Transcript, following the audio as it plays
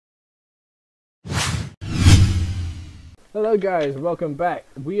Hello guys, welcome back.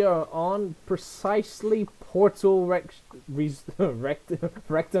 We are on precisely Portal Rectum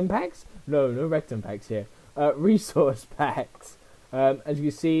packs? No Rectum packs here. Resource packs. As you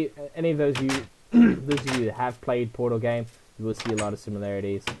can see, any of those you those of you that have played Portal game, you will see a lot of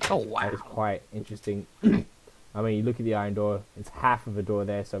similarities. Oh wow. It's quite interesting. I mean, you look at the iron door, it's half of a door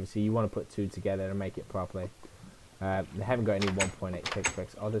there, so obviously you want to put two together to make it properly. They haven't got any 1.8 text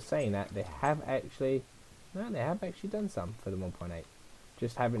specs. Although saying that, they have actually... No, they have actually done some for the 1.8.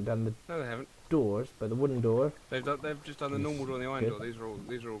 Just haven't done the No, they haven't. doors, but the wooden door. They've just done the normal door and the iron door.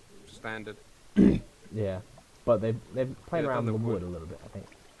 These are all standard. Yeah, but they've played around with the wood a little bit, I think.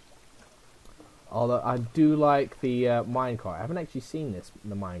 Although I do like the minecart. I haven't actually seen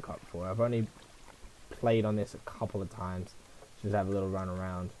the minecart before. I've only played on this a couple of times, just have a little run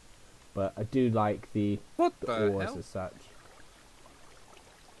around. But I do like the ores hell? as such.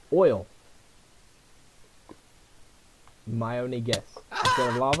 Oil. My only guess. Instead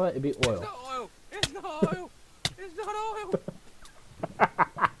of lava, it'd be oil. It's not oil. It's not oil. It's not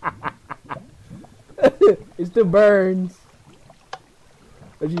oil. It still burns.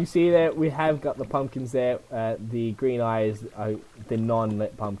 As you see there, we have got the pumpkins there. The green eye is the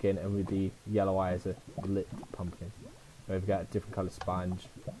non-lit pumpkin, and with the yellow eye is a lit pumpkin. We've got a different colour sponge,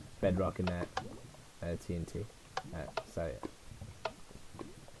 bedrock in that, TNT. So yeah.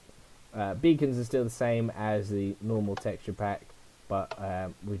 Beacons are still the same as the normal texture pack, but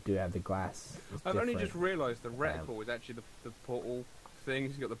we do have the glass. I've only just realised the reticle is actually the portal thing.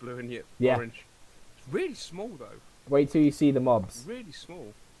 It's got the blue and yet orange. It's really small though. Wait till you see the mobs. Really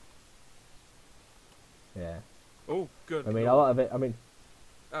small. Yeah. Oh, good. I mean, a lot of it. I mean,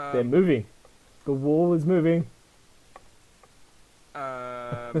 they're moving. The wall is moving.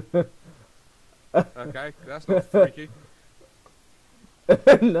 Okay, that's not freaky.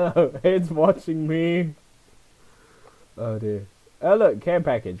 No, it's watching me. Oh dear. Oh look, care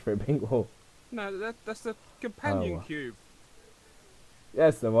package for a pink wall. No, that's the companion cube.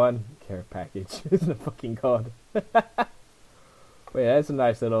 That's the one. Care package. It's a fucking god. But yeah, that's a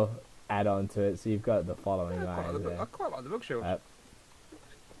nice little add-on to it. So you've got the following lines there. I quite like the bookshelves.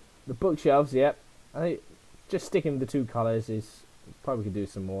 The bookshelves, yep. I think just sticking with the two colours is probably could do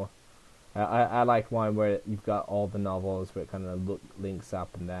some more. I like one where you've got all the novels where it kind of links up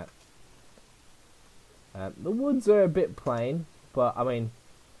and that. The woods are a bit plain, but I mean,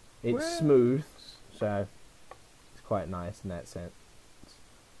 it's smooth, so it's quite nice in that sense.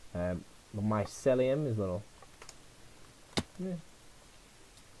 The mycelium is little. Yeah.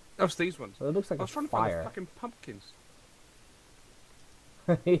 Oh, it's these ones. Well, it looks like I was trying to find the fucking pumpkins.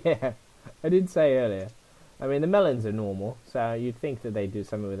 Yeah, I did say earlier. I mean, the melons are normal, so you'd think that they do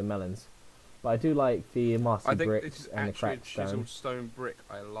something with the melons. But I do like the mossy bricks and the cracked stone. Chiseled stone brick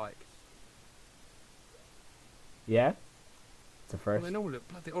I like. Yeah? It's a first. Well, they all look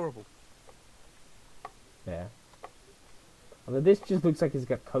bloody horrible. Yeah. Although this just looks like it's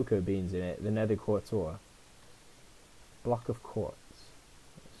got cocoa beans in it. The nether quartz ore. Block of quartz.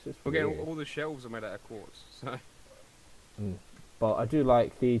 It's just again, all the shelves are made out of quartz, so... But I do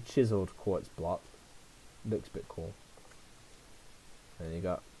like the chiseled quartz block. Looks a bit cool. And you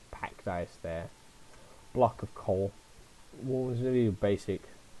got packed ice there. Block of coal. Well, it's really basic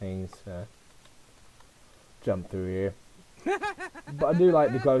things. Jump through here. But I do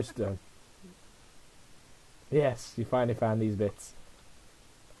like the glowstone. Yes, you finally found these bits.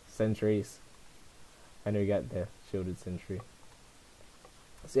 Sentries. And we got the shielded sentry.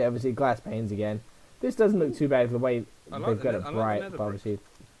 So yeah, obviously glass panes again. This doesn't look too bad for the way they've got it bright, but obviously...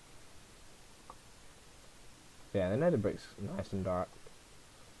 Yeah, the nether brick's nice and dark.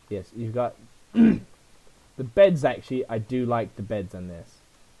 Yes, you've got... The beds, actually, I do like the beds on this.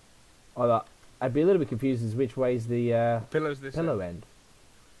 Although, I'd be a little bit confused as which way's the pillow end.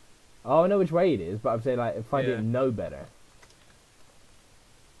 Oh, I know which way it is, but I'm saying, like, if I didn't know better.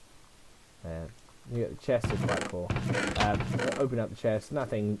 Yeah. You got the chest, is quite cool. Open up the chest,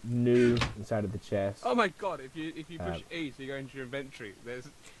 nothing new inside of the chest. Oh my god, if you push E so you go into your inventory, there's...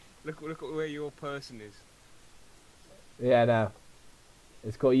 Look at where your person is. Yeah, no.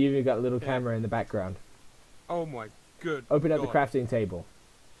 It's cool. You even got a little camera in the background. Oh my good. Open up the crafting table.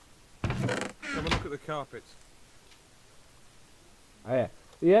 Have a look at the carpets. Oh yeah.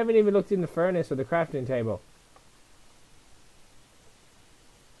 You haven't even looked in the furnace or the crafting table.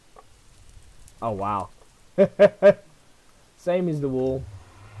 Oh wow. Same as the wall.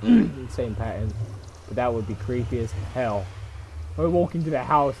 Same pattern. But that would be creepy as hell. Or walk into the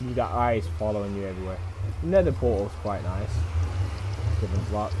house and you got eyes following you everywhere. Nether portal's quite nice. Different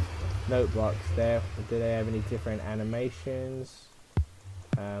blocks. Note blocks there. Do they have any different animations?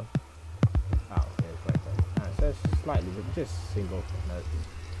 Oh, yeah, it's right there. Nice. They're slightly, but just single notes.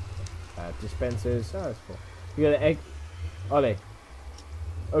 Dispensers. Oh, that's cool. You got the egg. Ollie,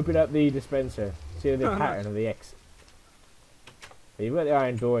 open up the dispenser. See the pattern of the X. So you've got the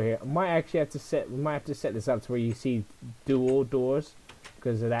iron door here. I might actually have to set. We might have to set this up to where you see dual doors,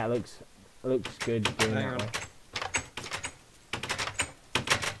 because that looks good doing that way.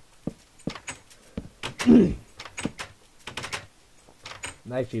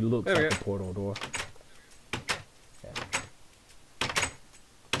 It actually looks like a portal door. Yeah.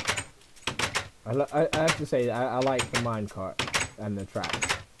 I have to say I like the minecart and the tracks.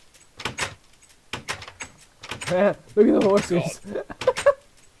 Look at the horses.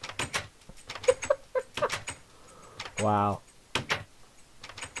 Wow.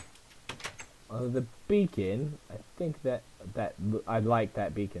 The beacon. I think that I like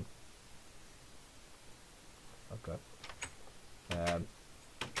that beacon. Okay.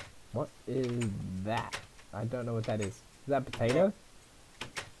 What is that? I don't know what that is. Is that potato?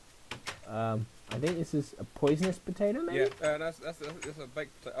 I think this is a poisonous potato, maybe? Yeah, that's a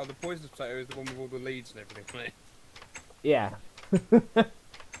baked potato. Oh, the poisonous potato is the one with all the leads and everything, right? Yeah.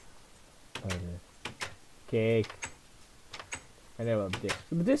 Cake. I know what discs.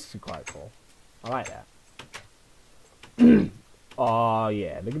 The discs are quite cool. I like that. Oh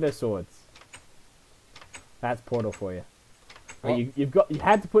yeah, look at those swords. That's portal for you. Oh, you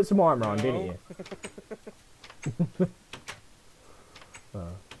had to put some armor on, didn't you?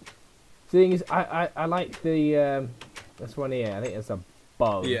 The thing is, I like the this one here. I think it's a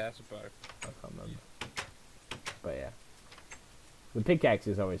bow. Yeah, it's a bow. I can't remember. But yeah, the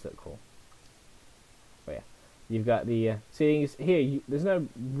pickaxes always look cool. But yeah, you've got the see here. There's no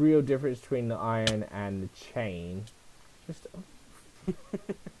real difference between the iron and the chain. Just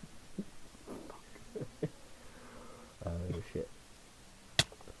oh shit!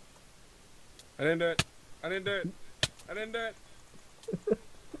 I didn't do it. I didn't do it. I didn't do it.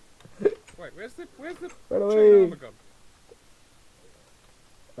 Wait, where's the chain armor gone?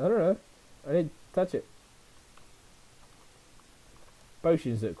 I don't know. I didn't touch it.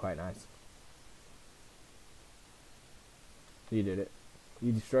 Potions look quite nice. You did it.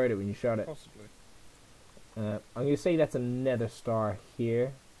 You destroyed it when you shot it. Possibly. I'm going to say that's a nether star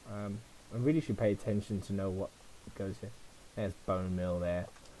here. I really should pay attention to know what goes here. There's bone meal there.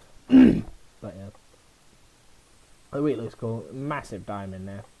 But yeah. Oh, wait, it looks cool. Massive diamond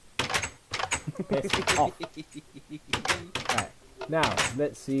there. Piss off. Alright. Now,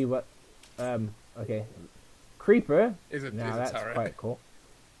 let's see what... okay. Creeper. Now that's turret. Quite cool.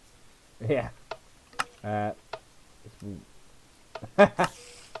 Yeah. Yeah.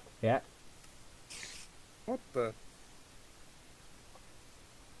 What the?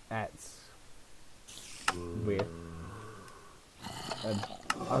 That's weird. I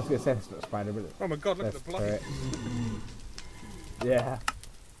was gonna say it's not a spider, but oh my god! Look at the blood. Yeah.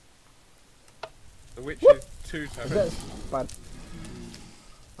 The witch is 2 turrets.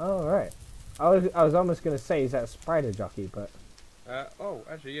 Oh right. I was almost gonna say is that a spider jockey, but. Oh,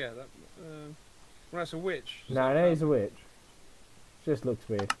 actually, yeah. That. Well, that's a witch. No, I know he's a witch. Just looks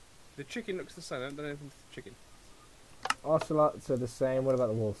weird. The chicken looks the same. I don't know anything to the chicken. Ocelots are the same. What about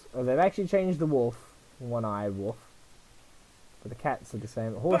the wolves? Oh, they've actually changed the wolf. One-eyed wolf. But the cats are the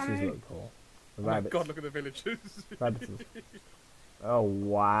same. Horses look cool. The rabbits. Oh my god, look at the villagers. Rabbits. Oh,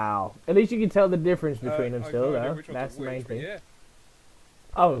 wow. At least you can tell the difference between them still, though. That's the main thing. Yeah.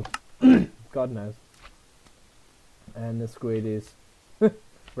 Oh, God knows. And the squid is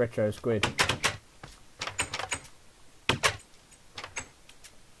retro squid.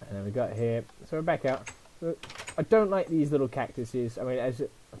 And then we got here. So we're back out. I don't like these little cactuses. I mean, I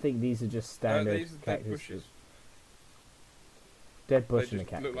think these are just standard these are cactuses. dead bushes. Dead bush they and a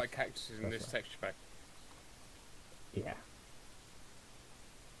cactus. Look like cactuses in this texture pack. Yeah.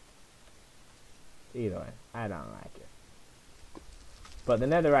 Either way, I don't like it. But the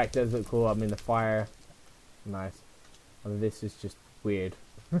netherrack does look cool. I mean, the fire, nice. I mean, this is just weird.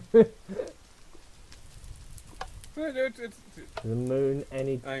 Is the moon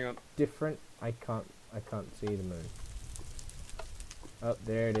any different? I can't see the moon. Oh,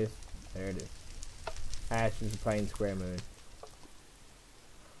 there it is. There it is. Ash is a plain square moon.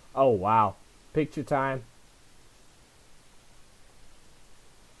 Oh wow! Picture time.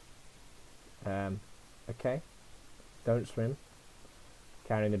 Okay. Don't swim.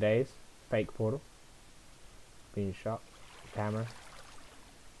 Counting the days. Fake portal. Being shot. Camera.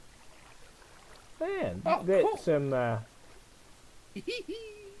 Man, get cool. Some.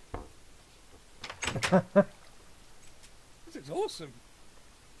 This is awesome.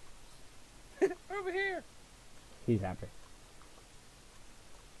 Over here. He's happy.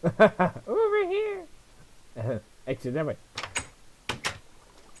 Over here. Exit that way.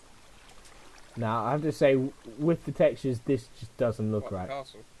 Now, I have to say, with the textures, this just doesn't look right. The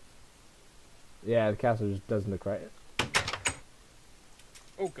castle? Yeah, the castle just doesn't look right.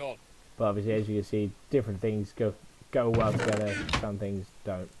 Oh god. But obviously, as you can see, different things go well together, some things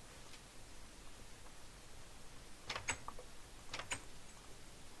don't.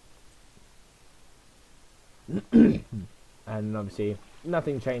 And obviously,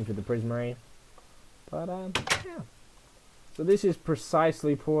 nothing changed with the Prismarine. But, yeah. So this is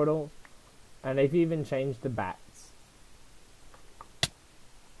precisely Portal. And they've even changed the bats.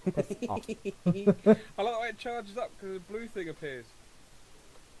 Piss off. I like the way it charges up because the blue thing appears.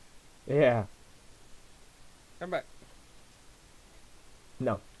 Yeah. Come back.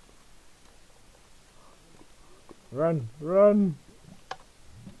 No. Run, run.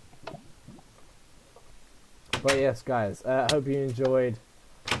 But yes, guys, hope you enjoyed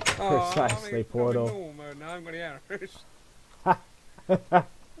precisely Portal. Normal mode now. I'm going to arrows.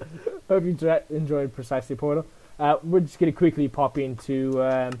 Hope you enjoyed precisely Portal. We're just going to quickly pop into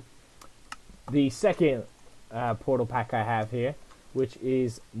the second Portal pack I have here, which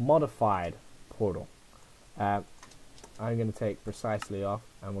is modified Portal. I'm going to take precisely off,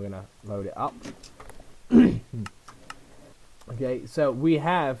 and we're going to load it up. Okay, so we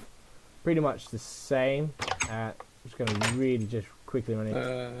have pretty much the same. I'm just going to really just quickly run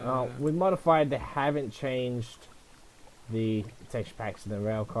it. With modified, they haven't changed the texture packs and the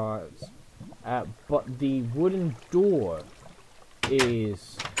rail cards, but the wooden door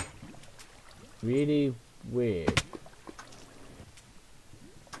is really weird.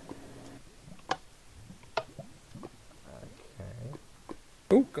 Okay.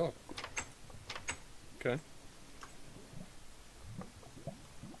 Oh god. Okay.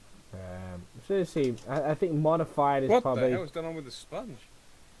 So let's see. I think modified is what probably. What the hell is going on with the sponge?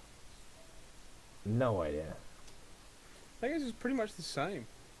 No idea. I guess it's pretty much the same.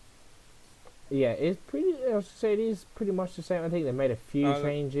 Yeah, it's pretty. I was say it is pretty much the same. I think they made a few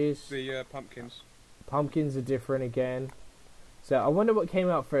changes. The pumpkins. Pumpkins are different again. So I wonder what came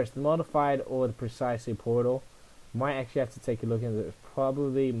out first, the modified or the precisely Portal. Might actually have to take a look at it.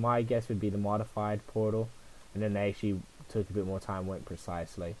 Probably my guess would be the modified Portal, and then they actually took a bit more time, went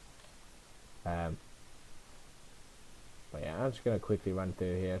precisely. But yeah, I'm just gonna quickly run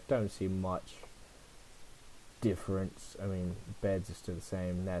through here. Don't see much difference. I mean, beds are still the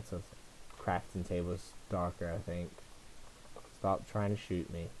same. That's a crafting table's darker, I think. Stop trying to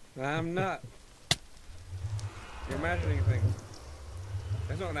shoot me. I'm not. You're imagining things.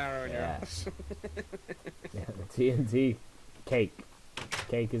 There's not an arrow in your ass. Yeah, the TNT cake.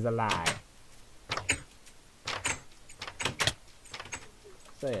 Cake is a lie.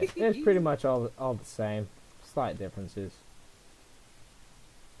 So yeah, it's pretty much all the same. Slight differences.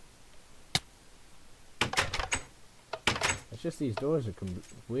 It's just these doors are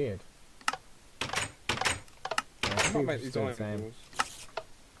weird. Yeah, Not make these the same. doors.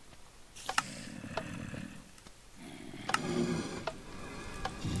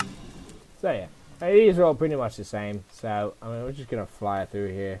 So yeah, these are all pretty much the same. So I mean, we're just gonna fly through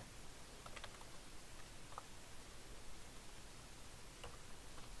here.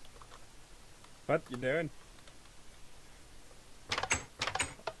 What you doing?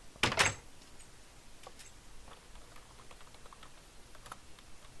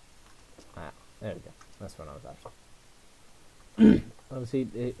 There we go. That's what I was after. Obviously,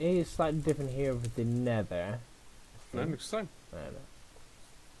 it is slightly different here with the nether. No, it looks the same. I don't know.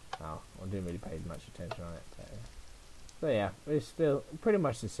 Oh, I didn't really pay much attention on it. So yeah, it's still pretty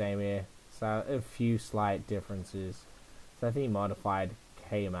much the same here. So a few slight differences. So I think modified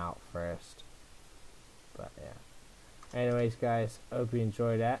came out first. But yeah. Anyways, guys, hope you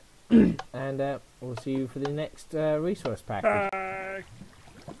enjoyed that. And we'll see you for the next resource package. Bye.